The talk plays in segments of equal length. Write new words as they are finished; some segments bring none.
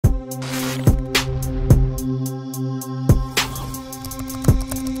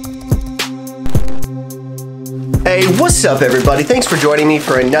Hey, what's up everybody? Thanks for joining me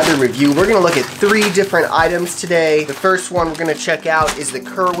for another review. We're going to look at 3 different items today. The first one we're going to check out is the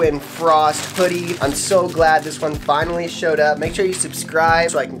Kerwin Frost Hoodie. I'm so glad this one finally showed up. Make sure you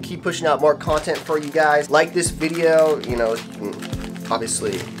subscribe so I can keep pushing out more content for you guys. Like this video, you know, you can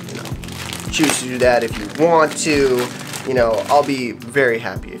obviously, choose to do that if you want to. You know, I'll be very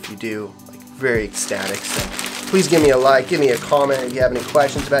happy if you do, like very ecstatic. So please give me a like, give me a comment if you have any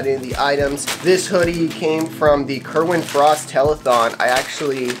questions about any of the items. This hoodie came from the Kerwin Frost Telethon. I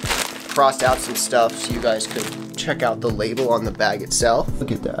actually crossed out some stuff so you guys could check out the label on the bag itself. Look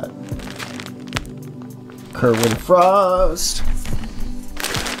at that. Kerwin Frost.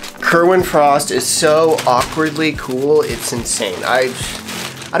 Kerwin Frost is so awkwardly cool, it's insane. I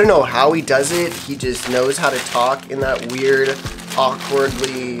don't know how he does it. He just knows how to talk in that weird,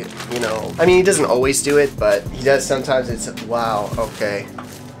 awkwardly, I mean, he doesn't always do it, but he does sometimes. It's, wow, okay.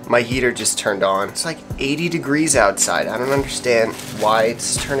 My heater just turned on. It's like 80 degrees outside. I don't understand why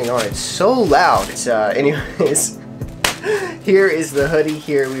it's turning on. It's so loud. It's, anyways, here is the hoodie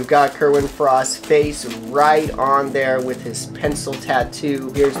here. We've got Kerwin Frost's face right on there with his pencil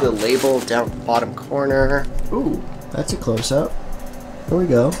tattoo. Here's the label down the bottom corner. Ooh, that's a close-up. There we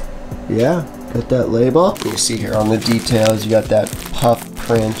go. Yeah, got that label. You see here on the details, you got that puff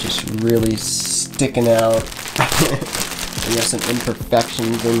print just really sticking out. You have some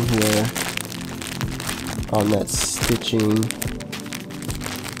imperfections in here on that stitching.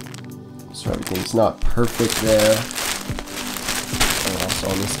 So everything's not perfect there. And also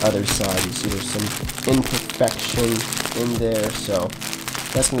on this other side, you see there's some imperfection in there. So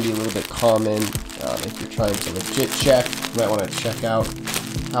that's going to be a little bit common if you're trying to legit check. You might want to check out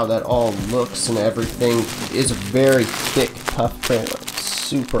how that all looks and everything. It is a very thick puff print, like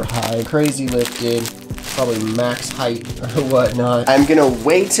super high, crazy lifted, probably max height or whatnot. I'm gonna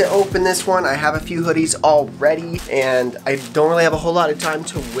wait to open this one. I have a few hoodies already and I don't really have a whole lot of time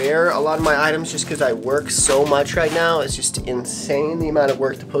to wear a lot of my items just because I work so much right now. It's just insane the amount of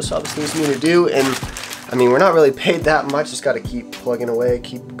work the post office needs me to do, and I mean, we're not really paid that much. Just got to keep plugging away,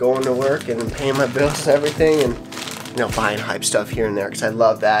 keep going to work and paying my bills and everything, and buying hype stuff here and there because I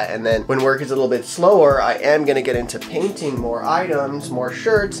love that. And then when work is a little bit slower, I am going to get into painting more items, more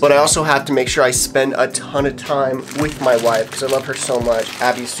shirts, but I also have to make sure I spend a ton of time with my wife because I love her so much.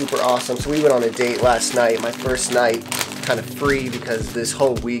 Abby's super awesome. So we went on a date last night, my first night, kind of free because this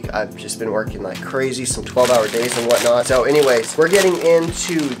whole week I've just been working like crazy, some 12-hour days and whatnot. So anyways, we're getting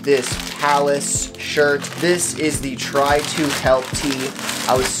into this Palace shirt. This is the Try to Help tee.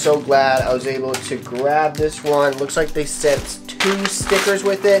 I was so glad I was able to grab this one. Looks like they sent 2 stickers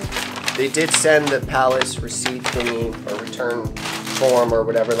with it. They did send the Palace receipt thingy or return form or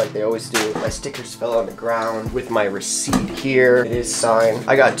whatever like they always do. My stickers fell on the ground with my receipt here. It is signed.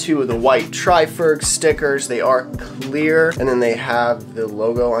 I got 2 of the white Triferg stickers. They are clear and then they have the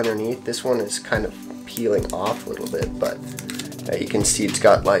logo underneath. This one is kind of peeling off a little bit, but you can see it's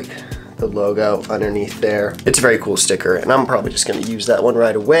got like the logo underneath there. It's a very cool sticker and I'm probably just gonna use that one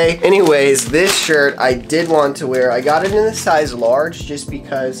right away. Anyways, this shirt I did want to wear. I got it in a size large just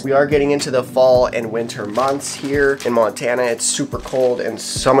because we are getting into the fall and winter months here in Montana. It's super cold and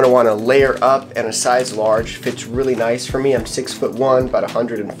so I'm gonna want to layer up, and a size large fits really nice for me. I'm 6'1", about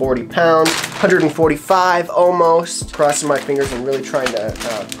 140 pounds, 145 almost. Crossing my fingers and really trying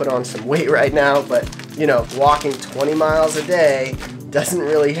to put on some weight right now, but walking 20 miles a day doesn't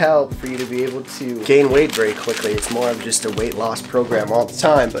really help for you to be able to gain weight very quickly. It's more of just a weight loss program all the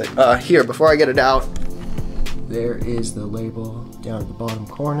time. But here, before I get it out, there is the label down at the bottom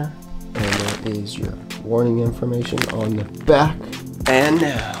corner, and there is your warning information on the back. And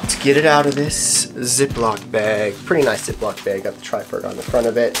now, let's get it out of this Ziploc bag. Pretty nice Ziploc bag, got the Triferg on the front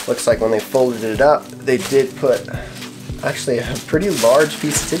of it. Looks like when they folded it up, they did put actually a pretty large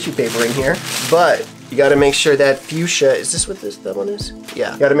piece of tissue paper in here, but you gotta make sure that fuchsia, is this what that one is?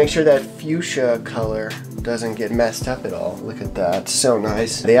 Yeah. You gotta make sure that fuchsia color doesn't get messed up at all. Look at that, so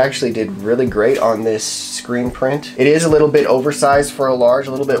nice. They actually did really great on this screen print. It is a little bit oversized for a large,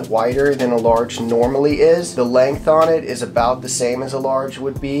 a little bit wider than a large normally is. The length on it is about the same as a large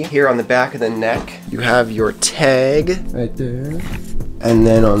would be. Here on the back of the neck, you have your tag right there. And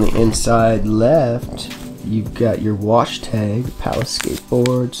then on the inside left, you've got your wash tag, Palace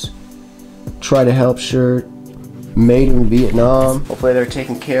Skateboards, Try to Help shirt, Made in Vietnam. Hopefully they're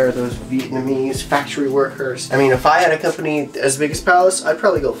taking care of those Vietnamese factory workers. I mean, if I had a company as big as Palace, I'd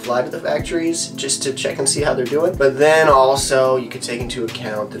probably go fly to the factories just to check and see how they're doing. But then also, you could take into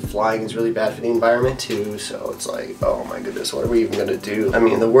account that flying is really bad for the environment too. So it's like, oh my goodness, what are we even gonna do? I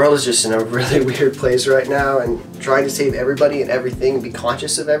mean, the world is just in a really weird place right now, and trying to save everybody and everything and be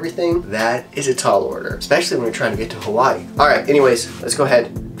conscious of everything, that is a tall order, especially when we're trying to get to Hawaii. All right, anyways, let's go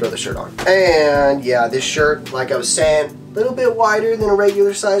ahead, throw the shirt on. And yeah, this shirt, like I was saying, a little bit wider than a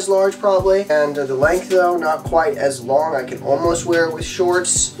regular size large probably, and the length though not quite as long. I can almost wear it with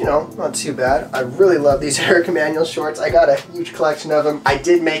shorts, you know, not too bad. I really love these Eric Emanuel shorts. I got a huge collection of them. I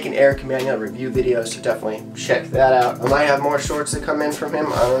did make an Eric Emanuel review video, so definitely check that out. I might have more shorts that come in from him,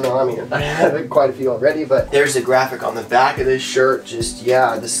 I don't know. I mean, I have quite a few already, but there's a graphic on the back of this shirt. Just,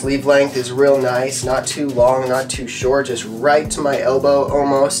 yeah, the sleeve length is real nice, not too long, not too short, just right to my elbow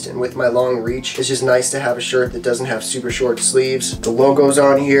almost, and with my long reach. It's just nice to have a shirt that doesn't have super short sleeves. The logo's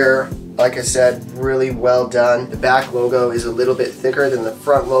on here. Like I said, really well done. The back logo is a little bit thicker than the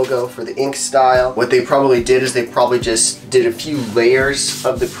front logo for the ink style. What they probably did is they probably just did a few layers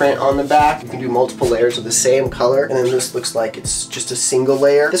of the print on the back. You can do multiple layers of the same color, and then this looks like it's just a single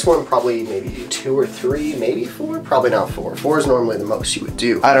layer. This one probably maybe 2 or 3, maybe 4, probably not 4. 4 is normally the most you would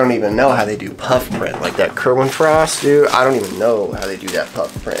do. I don't even know how they do puff print like that Kerwin Frost, dude. I don't even know how they do that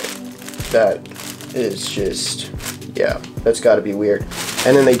puff print. That is just, yeah, that's gotta be weird.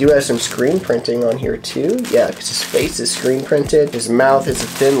 And then they do have some screen printing on here too. Yeah, because his face is screen printed. His mouth is a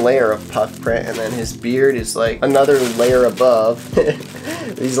thin layer of puff print, and then his beard is like another layer above.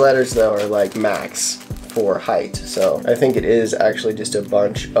 These letters though are like max for height. So I think it is actually just a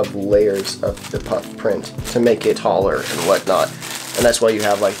bunch of layers of the puff print to make it taller and whatnot. And that's why you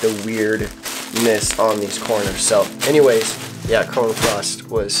have like the weirdness on these corners. So anyways, yeah, Colin Frost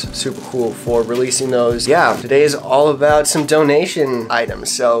was super cool for releasing those. Yeah, today is all about some donation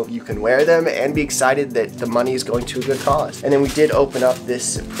items, so you can wear them and be excited that the money is going to a good cause. And then we did open up this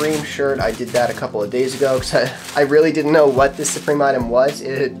Supreme shirt. I did that a couple of days ago because I really didn't know what this Supreme item was.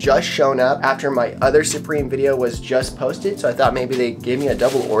 It had just shown up after my other Supreme video was just posted, so I thought maybe they gave me a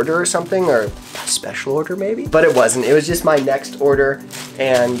double order or something, or a special order maybe, but it wasn't. It was just my next order,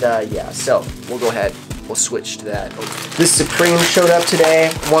 and yeah, so we'll go ahead. We'll switch to that. This Supreme showed up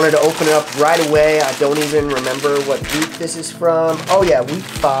today. Wanted to open it up right away. I don't even remember what week this is from. Oh yeah, week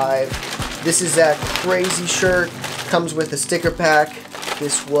 5. This is that crazy shirt. Comes with a sticker pack.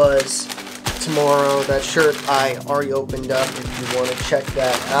 This was tomorrow. That shirt I already opened up if you want to check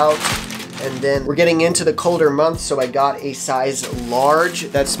that out. And then we're getting into the colder months, so I got a size large.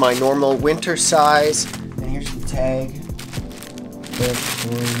 That's my normal winter size. And here's the tag.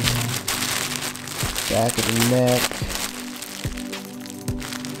 Back of the neck.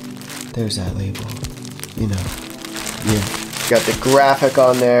 There's that label. You know. Yeah. Got the graphic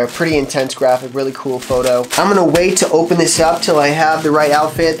on there. Pretty intense graphic. Really cool photo. I'm gonna wait to open this up till I have the right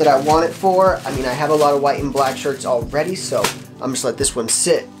outfit that I want it for. I mean, I have a lot of white and black shirts already, so I'm just let this one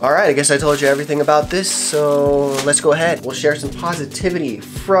sit. All right, I guess I told you everything about this, so let's go ahead. We'll share some positivity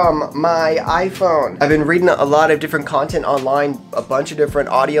from my iPhone. I've been reading a lot of different content online, a bunch of different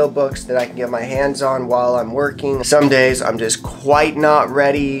audiobooks that I can get my hands on while I'm working. Some days I'm just quite not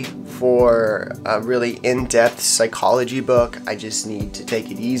ready for a really in-depth psychology book. I just need to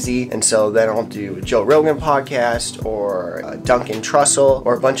take it easy, and so then I'll do a Joe Rogan podcast or Duncan Trussell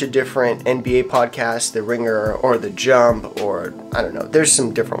or a bunch of different NBA podcasts, The Ringer or The Jump, or I don't know, there's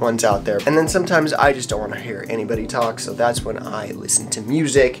some different ones out there. And then sometimes I just don't want to hear anybody talk, so that's when I listen to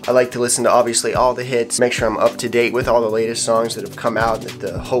music. I like to listen to obviously all the hits, make sure I'm up to date with all the latest songs that have come out that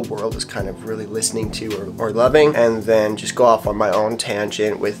the whole world is kind of really listening to or loving, and then just go off on my own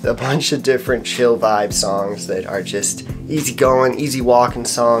tangent with a bunch of different chill vibe songs that are just easy going, easy walking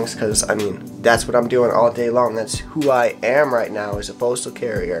songs, because I mean, that's what I'm doing all day long. That's who I am right now as a postal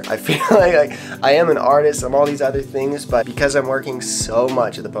carrier. I feel like I am an artist, I'm all these other things, but because I'm working so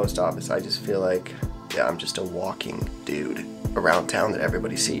much at the post office, I just feel like, yeah, I'm just a walking dude around town that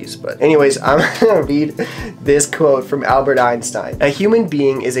everybody sees. But anyways, I'm gonna read this quote from Albert Einstein. A human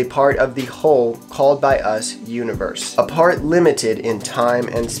being is a part of the whole called by us universe, a part limited in time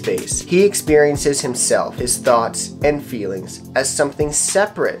and space. He experiences himself, his thoughts and feelings as something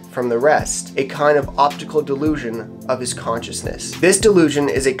separate from the rest, a kind of optical delusion of his consciousness. This delusion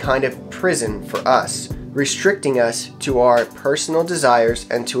is a kind of prison for us, restricting us to our personal desires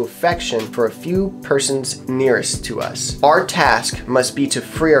and to affection for a few persons nearest to us. Our task must be to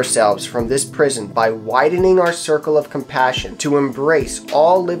free ourselves from this prison by widening our circle of compassion, to embrace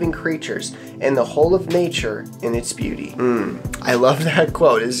all living creatures and the whole of nature in its beauty. I love that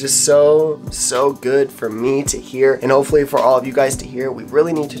quote. It's just so good for me to hear, and hopefully for all of you guys to hear. We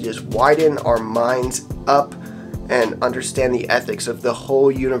really need to just widen our minds up and understand the ethics of the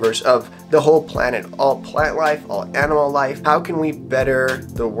whole universe, of the whole planet, all plant life, all animal life. How can we better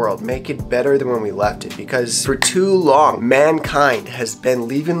the world, make it better than when we left it? Because for too long, mankind has been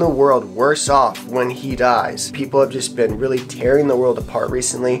leaving the world worse off when he dies. People have just been really tearing the world apart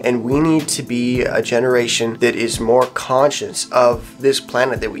recently, and we need to be a generation that is more conscious of this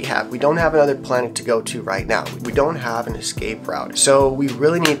planet that we have. We don't have another planet to go to right now. We don't have an escape route. So we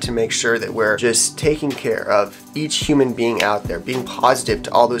really need to make sure that we're just taking care of each human being out there, being positive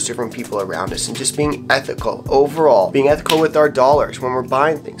to all those different people around us, and just being ethical overall, being ethical with our dollars when we're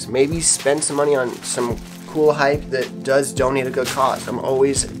buying things. Maybe spend some money on some cool hype that does donate a good cause. I'm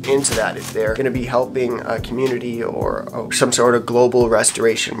always into that. If they're going to be helping a community or some sort of global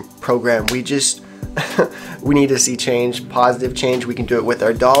restoration program, we just we need to see change, positive change. We can do it with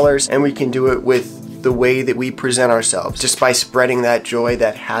our dollars, and we can do it with the way that we present ourselves, just by spreading that joy,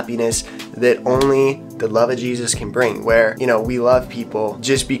 that happiness that only the love of Jesus can bring, where, you know, we love people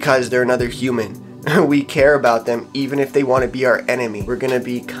just because they're another human. We care about them even if they want to be our enemy. We're gonna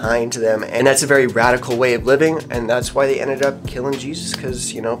be kind to them, and that's a very radical way of living, and that's why they ended up killing Jesus,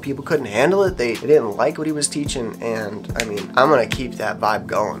 because, you know, people couldn't handle it. They didn't like what he was teaching. And I mean, I'm gonna keep that vibe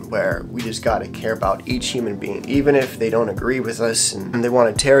going, where we just gotta care about each human being, even if they don't agree with us and they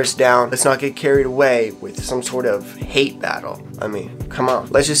want to tear us down. Let's not get carried away with some sort of hate battle. I mean, come on,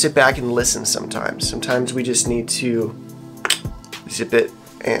 let's just sit back and listen sometimes. Sometimes we just need to zip it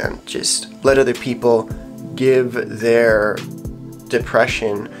and just let other people give their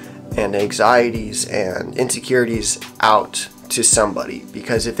depression and anxieties and insecurities out to somebody.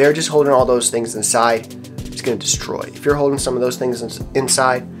 Because if they're just holding all those things inside, it's going to destroy. If you're holding some of those things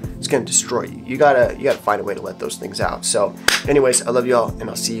inside, it's going to destroy you. You gotta find a way to let those things out. So anyways, I love y'all, and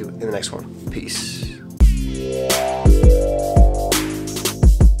I'll see you in the next one. Peace.